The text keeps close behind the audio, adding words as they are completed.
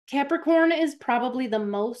Capricorn is probably the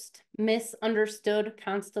most misunderstood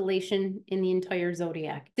constellation in the entire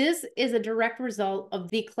zodiac. This is a direct result of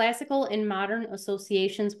the classical and modern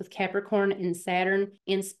associations with Capricorn and Saturn,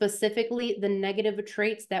 and specifically the negative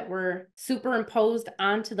traits that were superimposed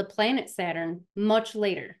onto the planet Saturn much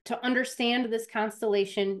later. To understand this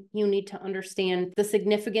constellation, you need to understand the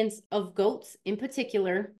significance of goats in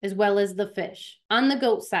particular, as well as the fish. On the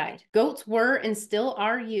goat side, goats were and still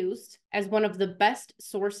are used as one of the best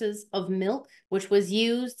sources of milk, which was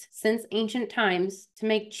used since ancient times to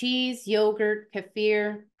make cheese, yogurt,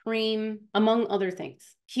 kefir, cream, among other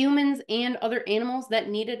things. Humans and other animals that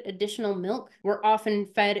needed additional milk were often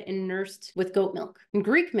fed and nursed with goat milk. In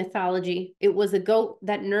Greek mythology, it was a goat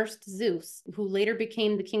that nursed Zeus, who later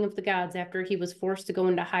became the king of the gods after he was forced to go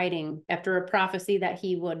into hiding after a prophecy that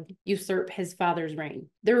he would usurp his father's reign.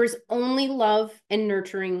 There is only love and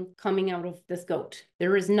nurturing coming out of this goat.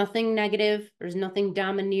 There is nothing negative. There's nothing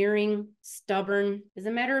domineering, stubborn. As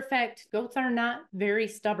a matter of fact, goats are not very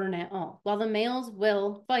stubborn at all. While the males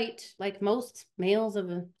will fight like most males of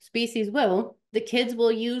a species will, the kids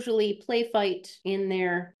will usually play fight, and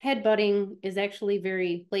their headbutting is actually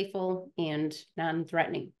very playful and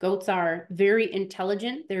non-threatening. Goats are very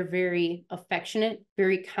intelligent. They're very affectionate,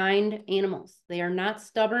 very kind animals. They are not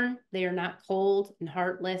stubborn. They are not cold and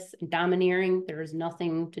heartless and domineering. There is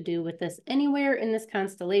nothing to do with this anywhere in this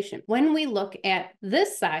constellation. When we look at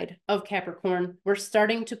this side of Capricorn, we're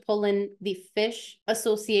starting to pull in the fish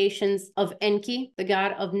associations of Enki, the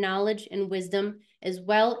god of knowledge and wisdom, as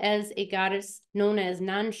well as a goddess known as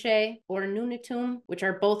Nanshe or Nunetum, which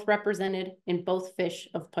are both represented in both fish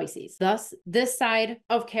of Pisces. Thus, this side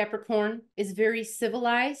of Capricorn is very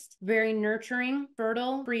civilized, very nurturing,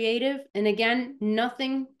 fertile, creative, and again,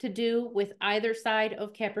 nothing to do with either side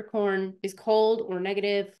of Capricorn is cold or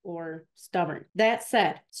negative or stubborn. That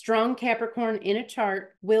said, strong Capricorn in a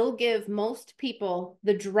chart will give most people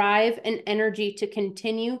the drive and energy to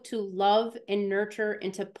continue to love and nurture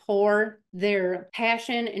and to pour their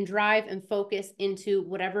passion and drive and focus into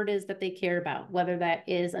whatever it is that they care about, whether that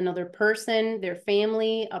is another person, their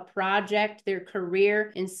family, a project, their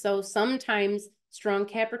career. And so sometimes strong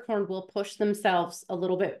Capricorn will push themselves a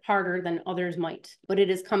little bit harder than others might, but it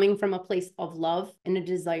is coming from a place of love and a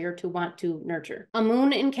desire to want to nurture. A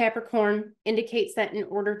moon in Capricorn indicates that in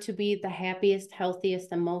order to be the happiest, healthiest,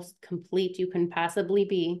 and most complete you can possibly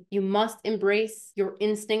be, you must embrace your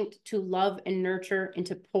instinct to love and nurture and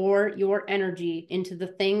to pour your energy into the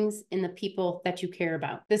things and the people that you care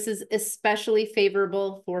about. This is especially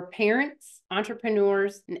favorable for parents,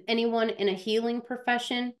 entrepreneurs, and anyone in a healing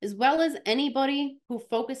profession, as well as anybody who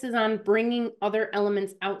focuses on bringing other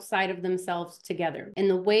elements outside of themselves together. And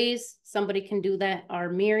the ways somebody can do that are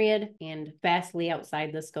myriad and vastly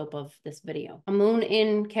outside the scope of this video. A moon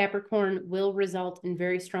in Capricorn will result in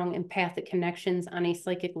very strong empathic connections on a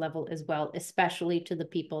psychic level as well, especially to the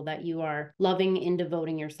people that you are loving and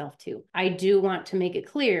devoting yourself to. I do want to make it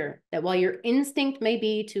clear that while your instinct may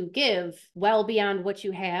be to give well beyond what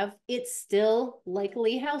you have, it's still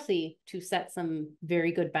likely healthy to set some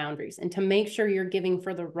very good boundaries and to make sure you're giving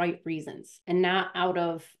for the right reasons and not out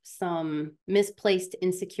of some misplaced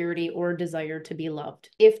insecurity or desire to be loved.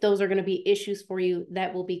 If those are going to be issues for you,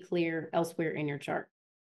 that will be clear elsewhere in your chart.